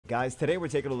Guys, today we're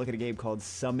taking a look at a game called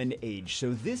Summon Age.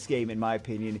 So this game, in my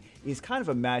opinion, is kind of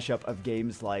a mashup of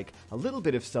games like a little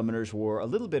bit of Summoner's War, a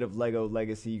little bit of LEGO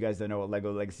Legacy. You guys don't know what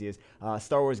LEGO Legacy is.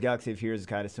 Star Wars Galaxy of Heroes is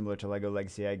kind of similar to LEGO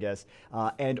Legacy, I guess.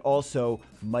 And also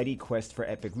Mighty Quest for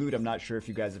Epic Loot. I'm not sure if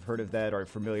you guys have heard of that or are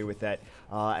familiar with that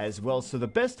as well. So the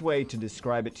best way to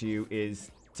describe it to you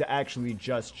is to actually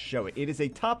just show it. It is a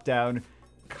top-down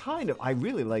kind of, I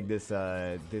really like this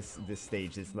this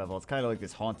stage, this level. It's kind of like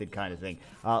this haunted kind of thing.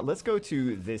 Let's go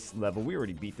to this level. We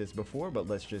already beat this before, but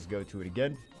let's just go to it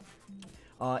again.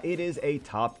 It is a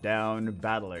top-down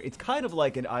battler. It's kind of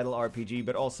like an idle RPG,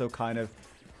 but also kind of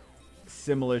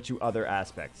similar to other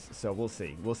aspects. So we'll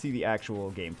see. We'll see the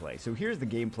actual gameplay. So here's the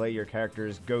gameplay. Your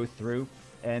characters go through,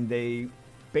 and they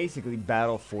basically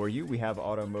battle for you. We have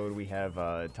auto mode. We have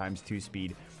 ×2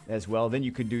 speed as well. Then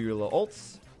you can do your little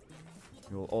ults.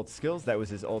 Little ult skills. That was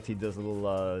his ult. He does a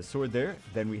little sword there.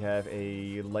 Then we have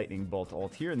a lightning bolt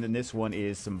ult here. And then this one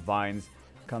is some vines.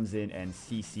 Comes in and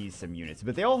CCs some units.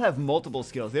 But they all have multiple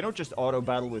skills. They don't just auto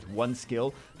battle with one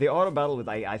skill. They auto battle with,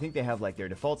 I think they have like their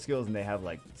default skills, and they have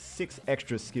like 6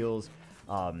 extra skills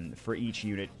for each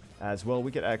unit as well.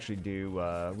 We could actually do,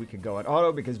 we could go on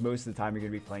auto because most of the time you're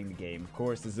going to be playing the game. Of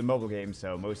course, this is a mobile game,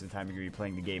 so most of the time you're going to be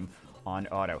playing the game on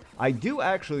auto. I do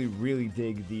actually really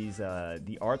dig these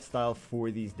the art style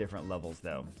for these different levels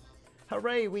though.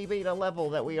 Hooray, we beat a level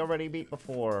that we already beat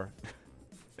before.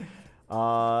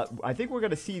 I think we're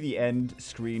gonna see the end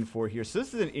screen for here. So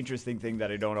this is an interesting thing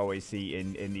that I don't always see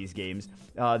in these games.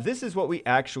 This is what we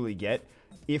actually get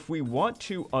if we want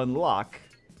to unlock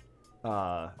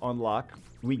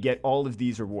we get all of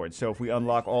these rewards. So if we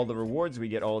unlock all the rewards, we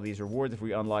get all of these rewards. If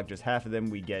we unlock just half of them,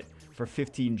 we get, for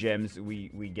 15 gems, we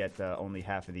get only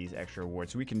half of these extra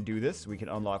rewards. So we can do this. We can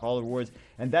unlock all the rewards,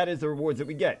 and that is the rewards that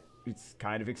we get. It's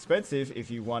kind of expensive.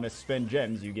 If you want to spend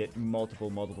gems, you get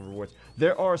multiple rewards.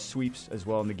 There are sweeps as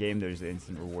well in the game. There's the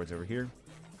instant rewards over here.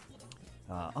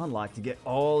 Unlock to get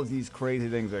all of these crazy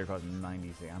things that are costing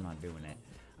 90. I'm not doing it.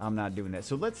 I'm not doing that.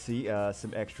 So let's see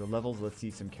some extra levels. Let's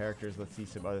see some characters. Let's see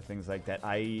some other things like that.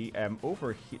 I am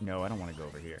over here. No, I don't want to go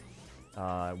over here.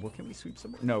 Well, can we sweep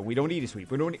somewhere? No, we don't need a sweep.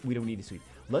 We don't need a sweep.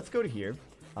 Let's go to here.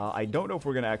 I don't know if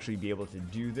we're going to actually be able to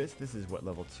do this. This is what,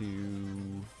 level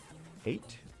 2-8?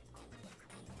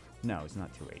 No, it's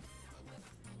not 2-8.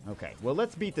 Okay, well,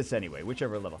 let's beat this anyway,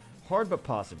 whichever level. Hard but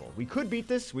possible. We could beat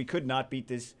this. We could not beat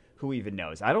this. Who even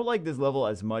knows? I don't like this level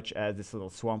as much as this little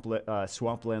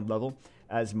swampland level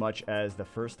as much as the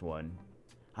first one.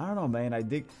 I don't know, man.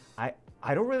 I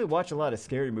don't really watch a lot of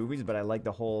scary movies, but I like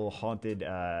the whole haunted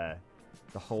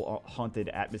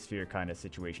atmosphere kind of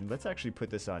situation. Let's actually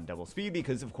put this on double speed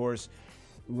because, of course,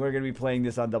 we're gonna be playing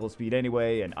this on double speed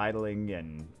anyway, and idling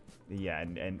and yeah,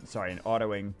 and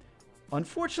autoing.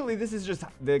 Unfortunately, this is just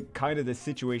the kind of the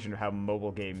situation of how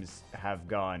mobile games have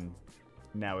gone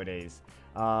nowadays.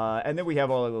 And then we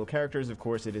have all our little characters. Of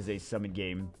course, it is a summon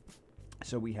game.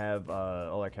 So we have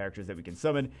all our characters that we can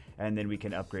summon, and then we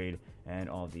can upgrade and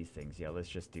all of these things. Yeah, let's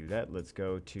just do that. Let's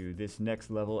go to this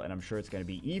next level, and I'm sure it's going to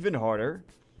be even harder.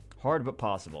 Hard but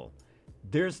possible.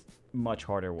 There's much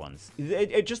harder ones.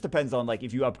 It just depends on, like,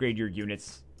 if you upgrade your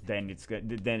units, then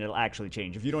it'll actually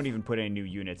change. If you don't even put any new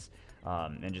units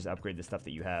and just upgrade the stuff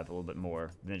that you have a little bit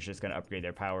more, then it's just going to upgrade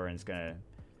their power, and it's going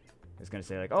to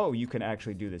say, like, oh, you can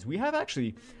actually do this. We have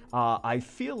actually, I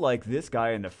feel like this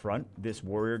guy in the front, this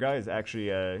warrior guy, is actually,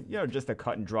 you know, just a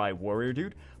cut and dry warrior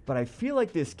dude. But I feel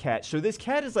like this cat, so this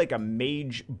cat is like a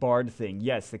mage bard thing.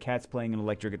 Yes, the cat's playing an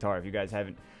electric guitar. If you guys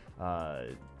haven't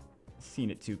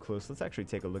seen it too close, let's actually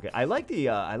take a look at. I like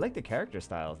the character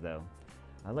styles though.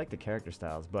 I like the character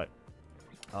styles, but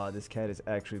this cat is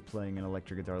actually playing an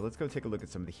electric guitar. Let's go take a look at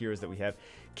some of the heroes that we have.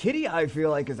 Kitty, I feel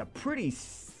like, is a pretty.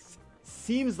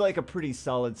 Seems like a pretty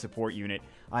solid support unit.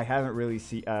 I haven't really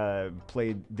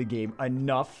played the game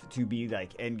enough to be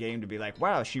like end game to be like,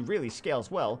 wow, she really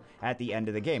scales well at the end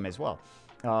of the game as well.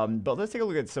 But let's take a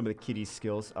look at some of the Kitty's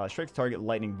skills. Strikes target,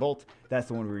 lightning bolt. That's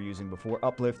the one we were using before.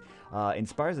 Uplift.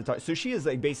 Inspires the target. So she is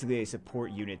like basically a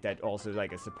support unit that also is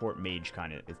like a support mage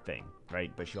kind of thing,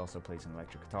 right? But she also plays an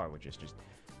electric guitar, which is just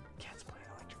cats playing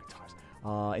electric guitars.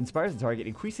 Inspires the target,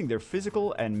 increasing their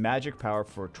physical and magic power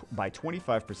by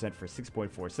 25% for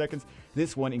 6.4 seconds.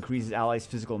 This one increases allies'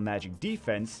 physical and magic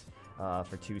defense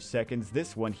for 2 seconds.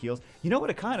 This one heals. You know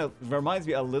what? It kind of reminds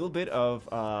me a little bit of.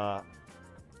 I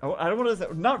don't want to say,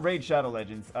 not Raid Shadow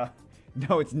Legends.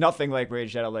 No, it's nothing like Raid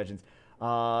Shadow Legends.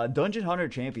 Dungeon Hunter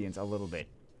Champions, a little bit.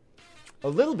 A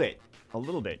little bit,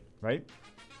 right?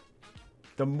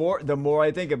 The more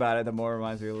I think about it, the more it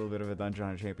reminds me a little bit of a Dungeon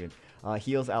Hunter champion.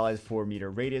 Heals allies 4-meter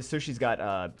radius. So she's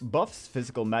got buffs,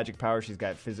 physical magic power. She's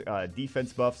got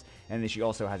defense buffs, and then she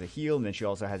also has a heal, and then she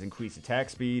also has increased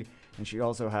attack speed, and she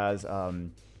also has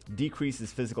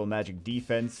decreases physical magic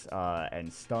defense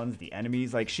and stuns the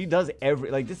enemies. Like, she does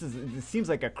this seems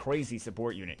like a crazy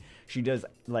support unit. She does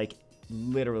like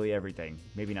literally everything.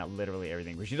 Maybe not literally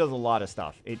everything, but she does a lot of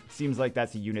stuff. It seems like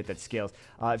that's a unit that scales.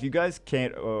 If you guys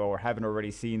can't or haven't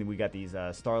already seen, we got these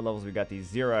star levels. We got these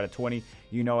 0 out of 20.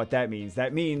 You know what that means.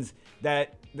 That means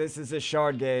that this is a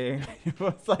shard game.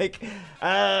 It's like,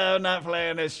 I'm not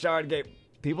playing this shard game.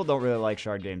 People don't really like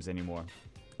shard games anymore.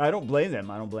 I don't blame them.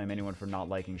 I don't blame anyone for not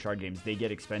liking shard games. They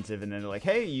get expensive, and then they're like,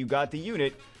 hey, you got the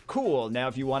unit. Cool. Now,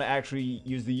 if you want to actually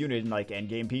use the unit in like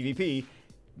endgame PvP,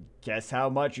 guess how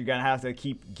much you're gonna have to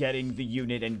keep getting the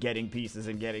unit and getting pieces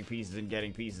and getting pieces and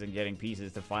getting pieces and getting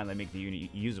pieces to finally make the unit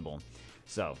usable.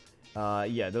 So,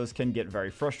 yeah, those can get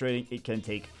very frustrating. It can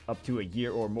take up to a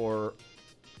year or more,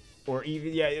 or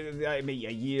even, yeah, I mean,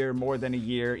 a year, more than a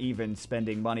year, even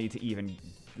spending money to even,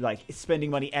 like, spending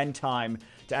money and time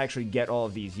to actually get all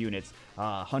of these units.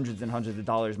 Hundreds and hundreds of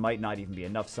dollars might not even be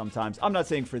enough sometimes. I'm not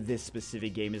saying for this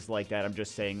specific game is like that. I'm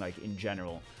just saying, like, in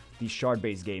general, these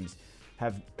shard-based games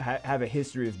have a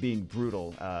history of being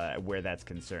brutal where that's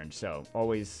concerned. So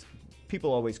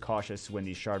people always cautious when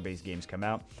these shard-based games come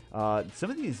out. Some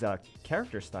of these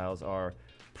character styles are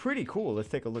pretty cool. Let's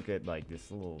take a look at like this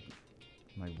little,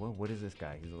 like what is this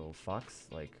guy? He's a little fox,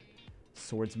 like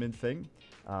swordsman thing.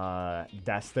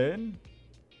 Dastan.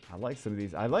 I like some of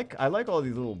these. I like all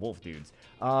these little wolf dudes.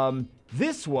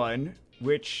 This one,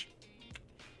 which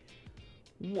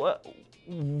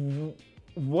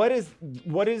what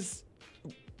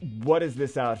is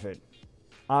this outfit?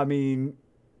 I mean,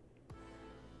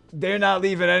 they're not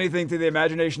leaving anything to the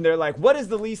imagination. They're like, what is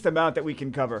the least amount that we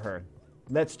can cover her?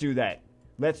 Let's do that.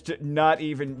 Let's not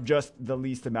even just the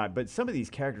least amount. But some of these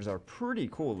characters are pretty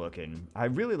cool looking. I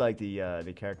really like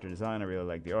the character design. I really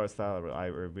like the art style. I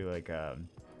really like,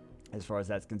 as far as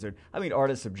that's concerned. I mean,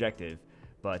 art is subjective,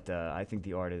 but I think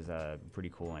the art is pretty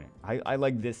cool. And I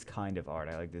like this kind of art.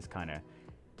 I like this kind of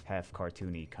half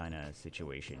cartoony kind of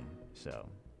situation. So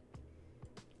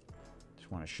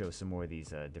want to show some more of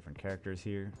these different characters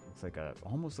here. Looks like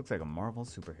almost looks like a Marvel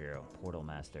superhero, Portal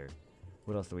Master.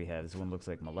 What else do we have? This one looks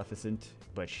like Maleficent,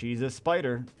 but she's a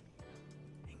spider.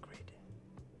 Ingrid.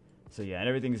 So yeah, and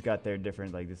everything's got their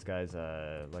different, like this guy's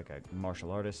like a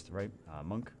martial artist, right?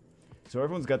 Monk. So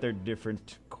everyone's got their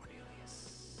different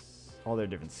Cornelius. All their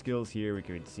different skills here. We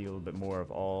can see a little bit more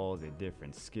of all the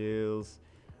different skills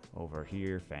over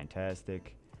here.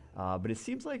 Fantastic. But it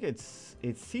seems like it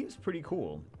seems pretty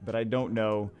cool, but I don't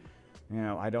know,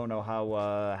 I don't know how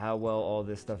well all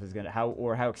this stuff is gonna,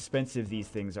 how expensive these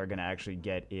things are gonna actually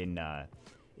get in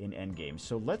endgame.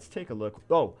 So let's take a look.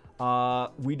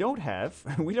 Oh, we don't have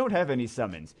any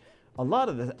summons. A lot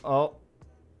of the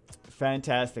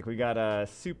fantastic. We got a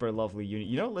super lovely unit.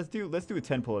 You know, let's do a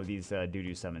 10 pull of these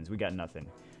doo-doo summons. We got nothing.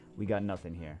 We got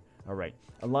nothing here. All right.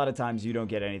 A lot of times you don't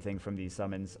get anything from these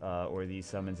summons or these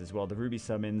summons as well. The Ruby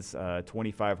summons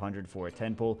 2,500 for a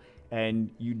 10 pull, and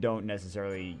you don't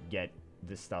necessarily get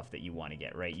the stuff that you want to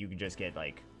get, right? You can just get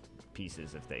like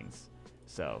pieces of things.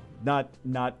 So not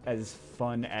as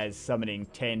fun as summoning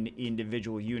 10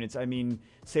 individual units. I mean,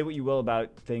 say what you will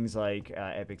about things like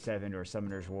Epic 7 or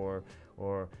Summoner's War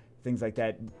or things like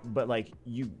that, but like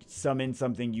you summon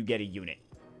something, you get a unit.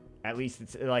 At least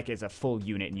it's like it's a full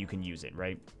unit and you can use it,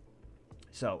 right?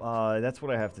 So that's what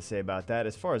I have to say about that.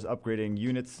 As far as upgrading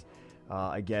units,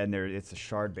 again, it's a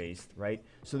shard-based, right?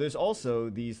 So there's also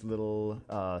these little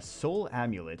soul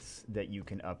amulets that you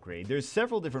can upgrade. There's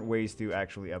several different ways to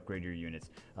actually upgrade your units.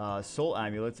 Soul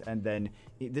amulets, and then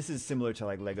this is similar to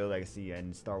like Lego Legacy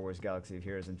and Star Wars Galaxy of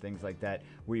Heroes and things like that,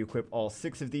 where you equip all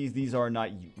 6 of these. These are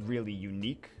not really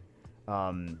unique.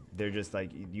 They're just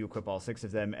like you equip all 6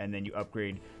 of them, and then you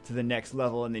upgrade to the next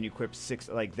level, and then you equip 6,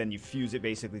 like then you fuse it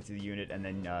basically to the unit, and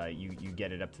then you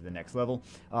get it up to the next level.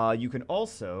 You can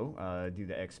also do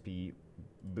the XP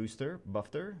booster,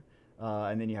 buffer,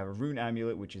 and then you have a rune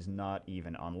amulet, which is not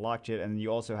even unlocked yet, and you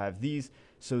also have these.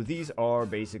 So these are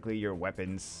basically your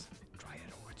weapons.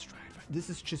 This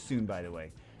is Chisoon, by the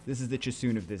way. This is the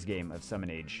Chisoon of this game of Summon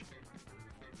Age.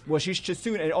 Well, she's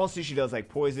Chisoon, and also she does like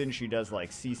poison. She does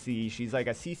like CC. She's like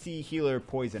a CC healer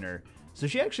poisoner. So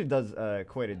she actually does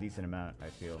quite a decent amount, I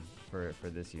feel, for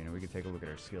this unit. We can take a look at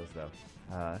her skills though.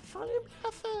 Follow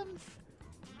Blossoms.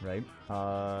 Right.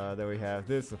 Then we have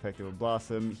this effective with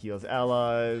Blossom, heals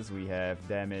allies. We have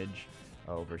damage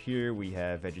over here. We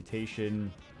have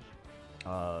vegetation,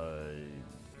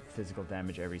 physical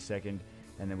damage every second.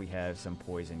 And then we have some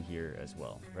poison here as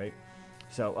well, right?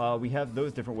 So we have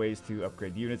those different ways to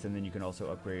upgrade the units, and then you can also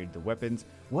upgrade the weapons.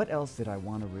 What else did I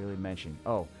want to really mention?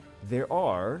 Oh, there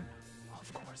are,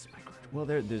 of course, well,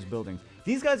 there's buildings.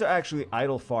 These guys are actually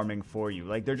idle farming for you.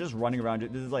 Like, they're just running around.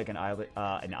 This is like an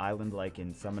island like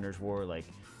in Summoner's War. Like,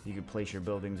 you can place your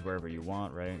buildings wherever you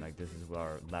want, right? Like, this is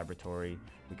our laboratory.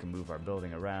 We can move our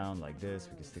building around like this.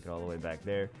 We can stick it all the way back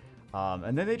there.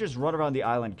 And then they just run around the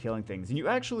island killing things. And you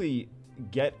actually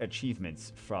get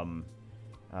achievements from...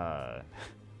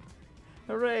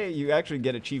 hooray! You actually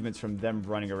get achievements from them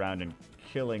running around and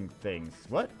killing things.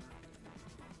 What?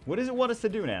 What does it want us to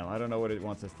do now? I don't know what it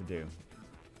wants us to do.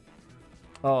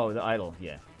 Oh, the idle,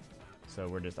 yeah. So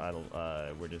we're just idle,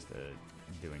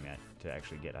 doing that to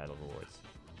actually get idle rewards.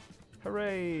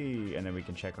 Hooray! And then we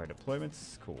can check our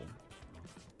deployments. Cool.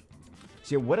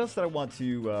 So yeah, what else did I want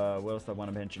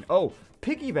to mention? Oh,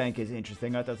 piggy bank is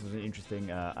interesting. I thought this was an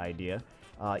interesting idea.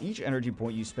 Each energy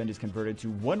point you spend is converted to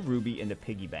 1 ruby in the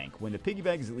piggy bank. When the piggy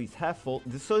bank is at least half full,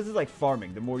 so this is like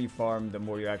farming. The more you farm, the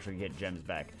more you actually get gems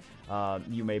back.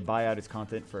 You may buy out its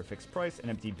content for a fixed price. An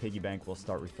empty piggy bank will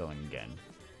start refilling again.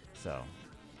 So,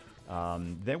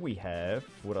 then we have,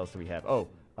 what else do we have? Oh,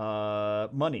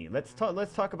 money. Let's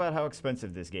talk about how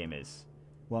expensive this game is.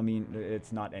 Well, I mean,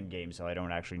 it's not endgame, so I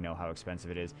don't actually know how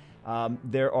expensive it is.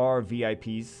 There are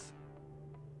VIPs.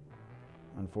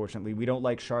 Unfortunately, we don't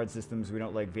like shard systems. We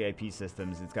don't like VIP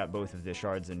systems. It's got both of the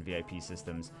shards and VIP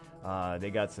systems. They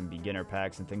got some beginner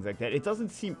packs and things like that. It doesn't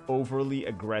seem overly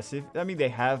aggressive. I mean, they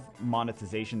have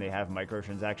monetization. They have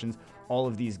microtransactions. All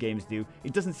of these games do.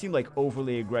 It doesn't seem like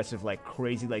overly aggressive, like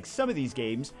crazy. Like some of these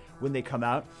games, when they come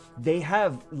out, they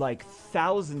have like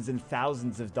thousands and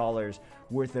thousands of dollars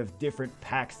worth of different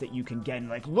packs that you can get. And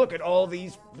like, look at all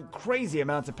these crazy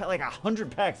amounts of packs, like 100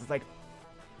 packs. It's like,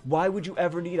 why would you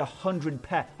ever need 100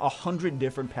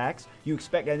 different packs?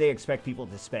 And they expect people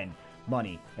to spend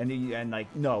money, and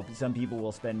like, no, some people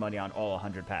will spend money on all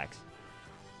 100 packs.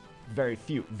 Very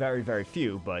few, very, very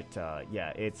few, but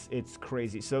yeah, it's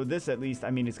crazy. So this, at least,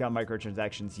 I mean, it's got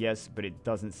microtransactions, yes, but it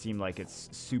doesn't seem like it's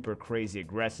super crazy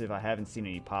aggressive. I haven't seen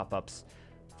any pop-ups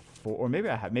for, or maybe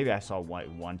I saw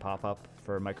one pop-up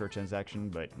for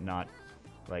microtransaction, but not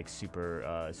like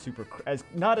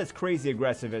not as crazy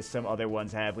aggressive as some other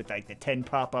ones have, with like the 10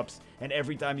 pop-ups, and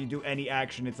every time you do any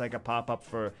action, it's like a pop-up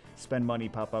for spend money,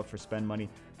 pop-up for spend money.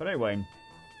 But anyway,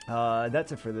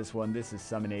 that's it for this one. This is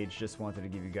Summon Age. Just wanted to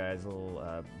give you guys a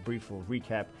little brief little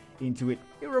recap into it.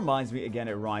 It reminds me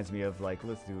of like,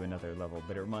 let's do another level,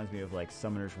 but it reminds me of like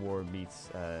Summoner's War meets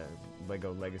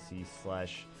Lego Legacy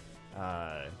slash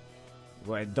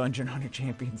Dungeon Hunter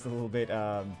Champions a little bit.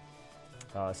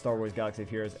 Star Wars Galaxy of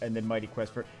Heroes, and then Mighty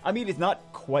Quest for... I mean, it's not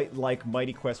quite like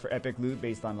Mighty Quest for Epic Loot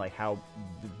based on, like, how...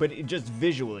 But it just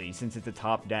visually, since it's a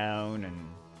top-down, and,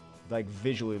 like,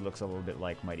 visually looks a little bit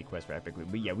like Mighty Quest for Epic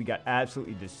Loot. But yeah, we got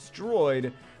absolutely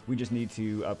destroyed. We just need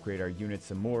to upgrade our units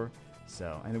some more.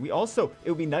 So, and then we also...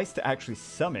 It would be nice to actually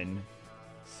summon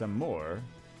some more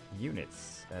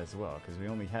units as well, because we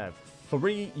only have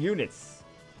 3 units.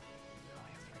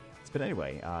 But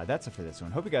anyway, that's it for this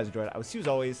one. Hope you guys enjoyed it. I will see you as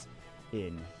always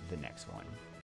in the next one.